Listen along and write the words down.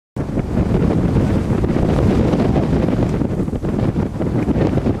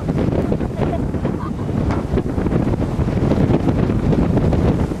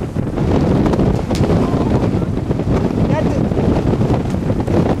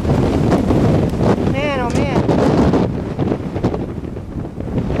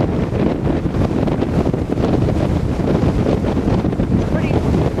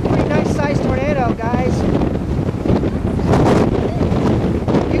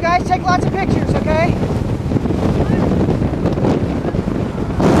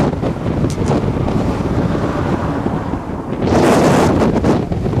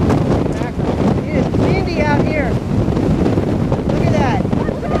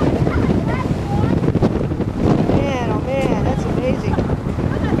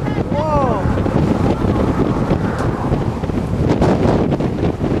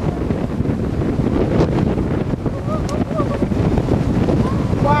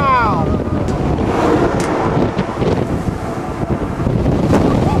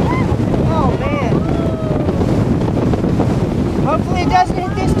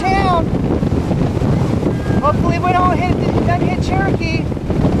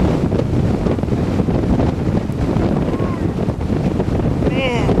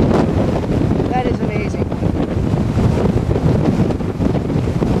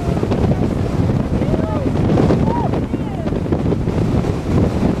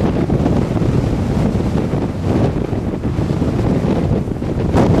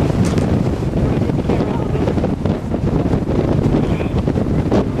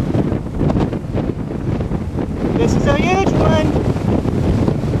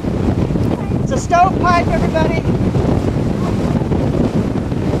stovepipe, everybody.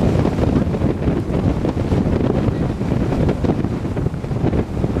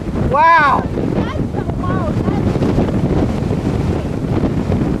 Wow.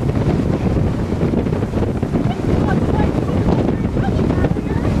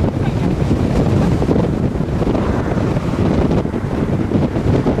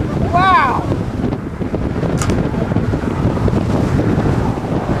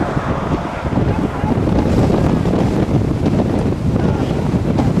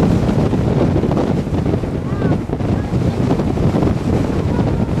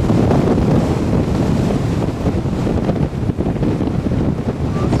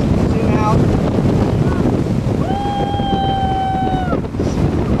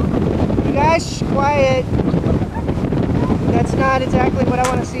 Quiet. That's not exactly what I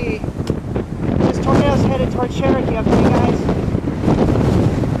want to see. This tornado's headed toward Cherokee up there, guys.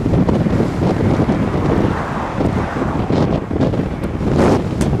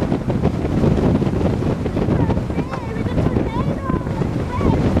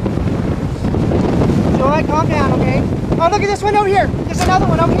 Joy, calm down, okay? Oh, look at this one over here. There's another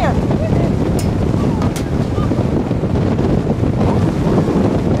one over here.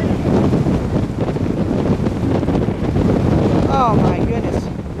 Oh my goodness.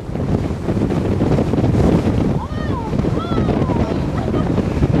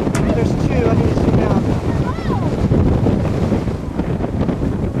 There's two. I need to zoom out.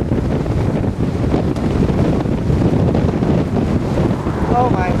 Oh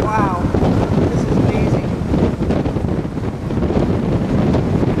my, wow. This is amazing.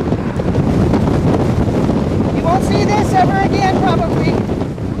 You won't see this ever again, probably.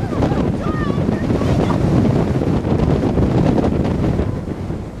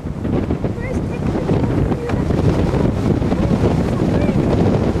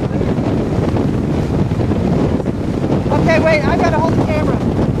 Okay, wait, I've got to hold the camera.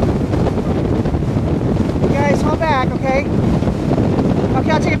 You guys, hold back, okay?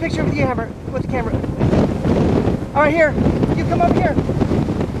 Okay, I'll take a picture with the camera. All right, here. You come over here.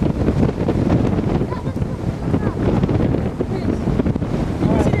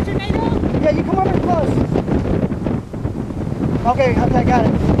 You see the tornado? Yeah, you come over close. Okay, I got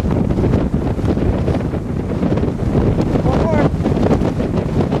it. One more.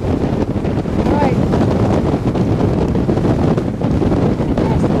 All right.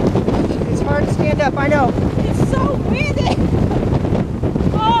 It's hard to stand up, I know. It's so windy.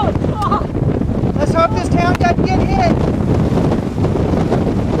 Oh, God. Let's hope this town doesn't get hit.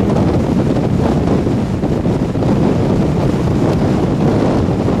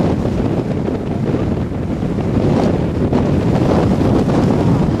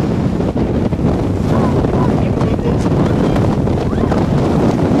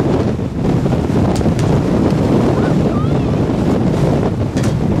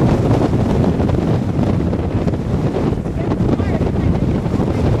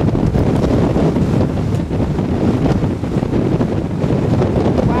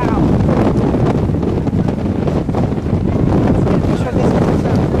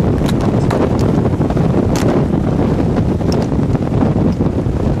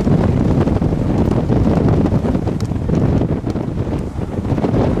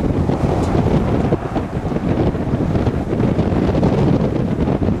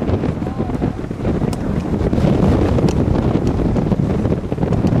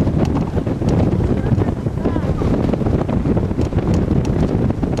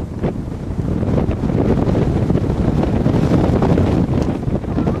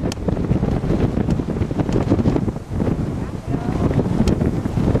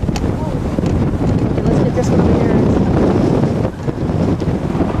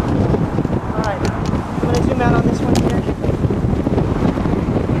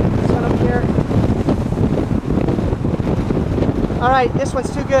 Alright, this one's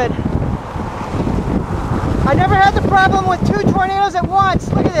too good. I never had the problem with two tornadoes at once.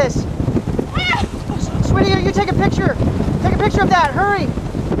 Look at this. Sweetie, you take a picture. Take a picture of that. Hurry.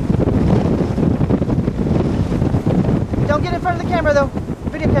 Don't get in front of the camera, though.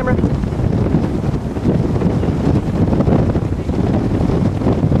 Video camera.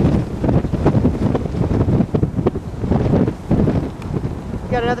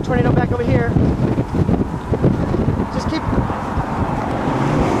 Got another tornado back over here. Just keep...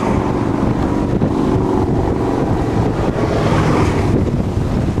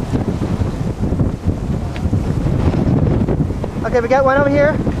 Okay, we got one over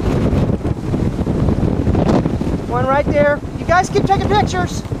here. One right there. You guys keep taking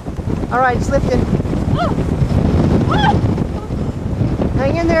pictures. All right, it's lifting.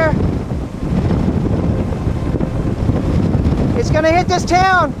 Hang in there. It's gonna hit this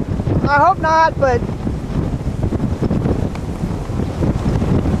town. I hope not, but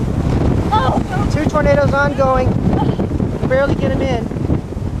Oh! 2 tornadoes ongoing. Barely get them in.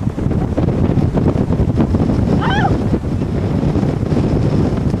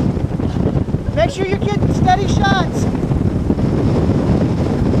 Make sure you're getting steady shots.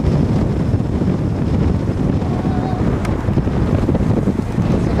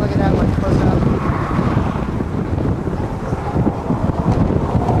 Let's take a look at that one close up.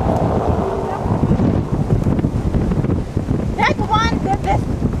 That one, the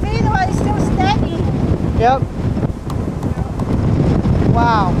video is still steady. Yep.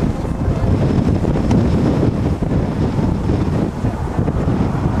 Wow.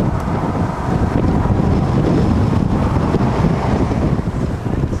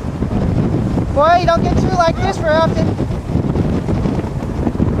 Boy, you don't get two like this very often.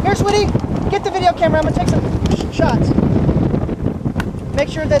 Here, sweetie, get the video camera. I'm gonna take some shots. Make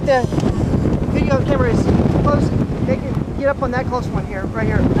sure that the video camera is close. Make it get up on that close one here, right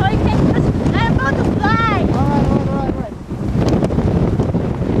here. So you can just, I'm about to fly. All right.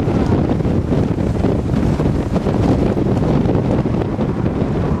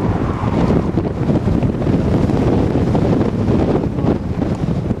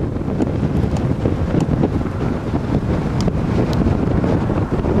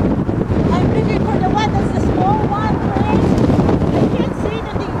 I'm looking for the one that's the small one, please. I can't see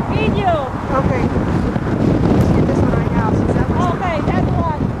the video. Okay. Let's get this one right now since that one's Okay, that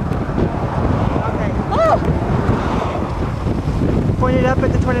one. okay. Oh! Point it up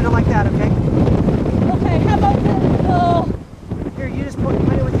at the tornado like that, okay? Okay, how about the... Here, you just point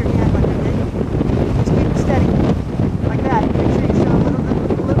it with your hand like that, okay? Just keep it steady. Like that. Make sure you show a little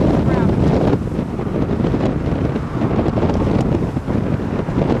on the ground.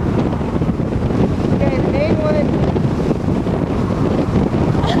 Okay, the main one.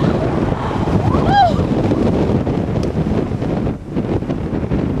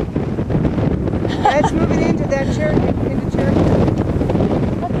 That's moving into that Cherokee, into Cherokee.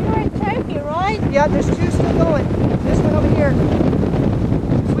 But you're in Cherokee, right? Yeah, there's 2 still going. This one over here.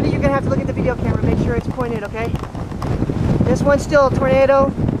 Sweetie, you're gonna have to look at the video camera, make sure it's pointed, okay? This one's still a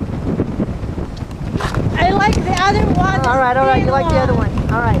tornado. I like the other one. All right, you like the other one.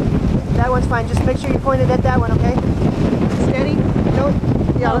 All right, that one's fine. Just make sure you point it at that one, okay? Steady. Don't.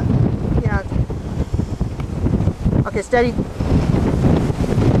 Yeah. Yeah. Okay, steady.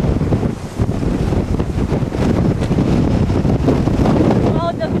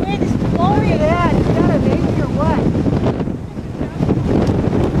 Oh, the wind is blowing. Look at that. Is that amazing or what?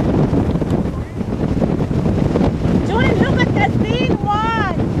 Julie, look at that big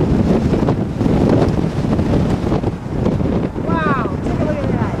one. Wow. Take a look at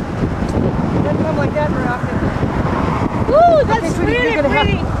that. Doesn't come like that very often. Ooh, that's Okay, sweetie, really you're gonna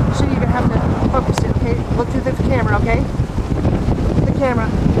pretty. you're gonna have to focus it, okay? Look through the camera, okay? The camera.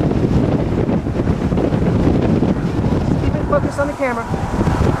 Just keep it focused on the camera.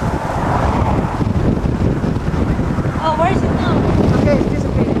 Oh, where is it now? Okay, it's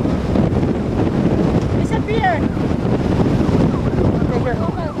dissipating. Disappeared. Okay, here.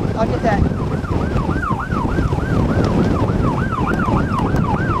 I'll get that.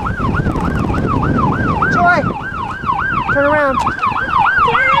 Joy! Turn around.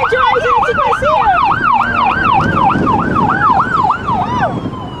 Turn around, Joy. You can see her.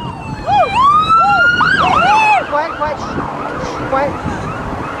 Quiet, quiet, shh, quiet.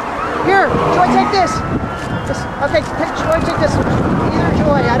 Here, Joy, take this. Okay, Joy, take this. Either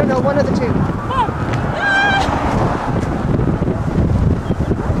Joy, I don't know, one of the 2.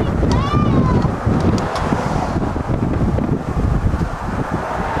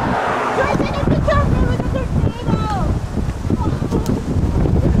 Joy, take a picture of me with the tornado.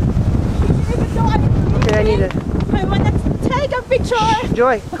 Okay, I need it. I want to take a picture.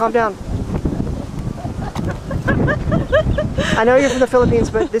 Joy, calm down. I know you're from the Philippines,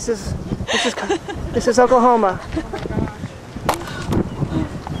 but this is Oklahoma.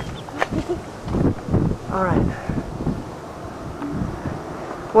 All right.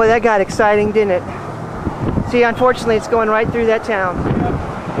 Boy, that got exciting, didn't it? See, unfortunately, it's going right through that town.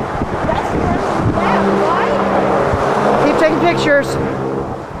 That's right. Keep taking pictures.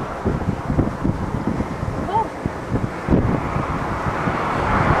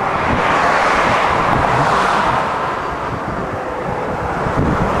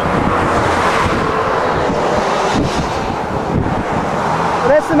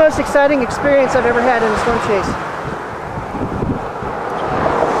 That's the most exciting experience I've ever had in a storm chase.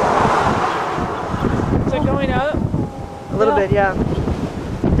 Is it going up? A little bit, yeah.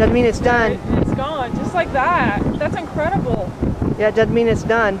 Doesn't mean it's done. it's gone, just like that. That's incredible. Yeah, it doesn't mean it's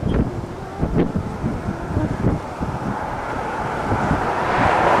done.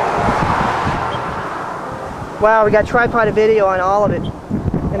 Wow, we got tripoded video on all of it.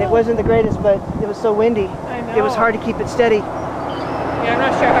 And it wasn't the greatest, but it was so windy. I know. It was hard to keep it steady. Yeah, I'm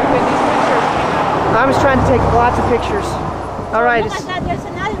not sure how good these pictures came out. I was trying to take lots of pictures. All right. Look at that, there's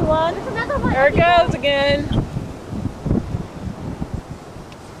another one. There's another one. There it goes again.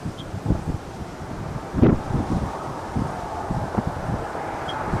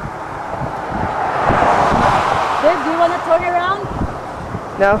 Babe, do you want to turn around?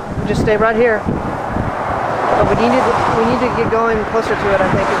 No, just stay right here. But we need to get going closer to it, I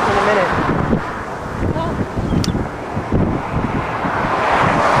think, in a minute. No.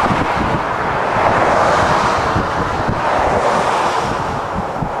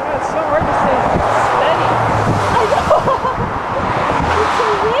 Oh, it's so hard to stay steady. I know. It's so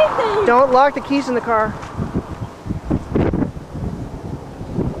windy. Don't lock the keys in the car.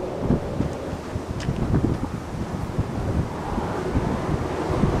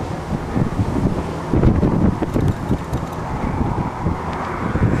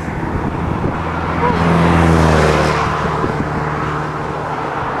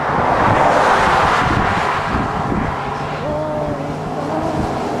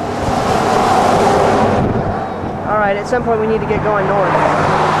 At some point we need to get going north.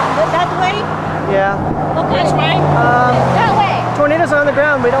 That way? Yeah. Okay. Which way? That way. Tornadoes are on the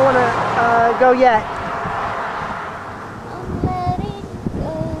ground. We don't want to go yet.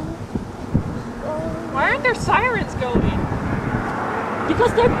 Why aren't there sirens going?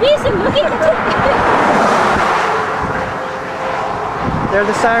 Because they're busy looking at it. There,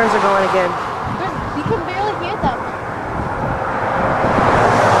 the sirens are going again. You can barely hear them.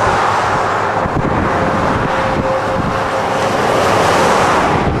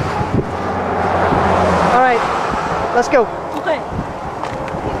 Let's go.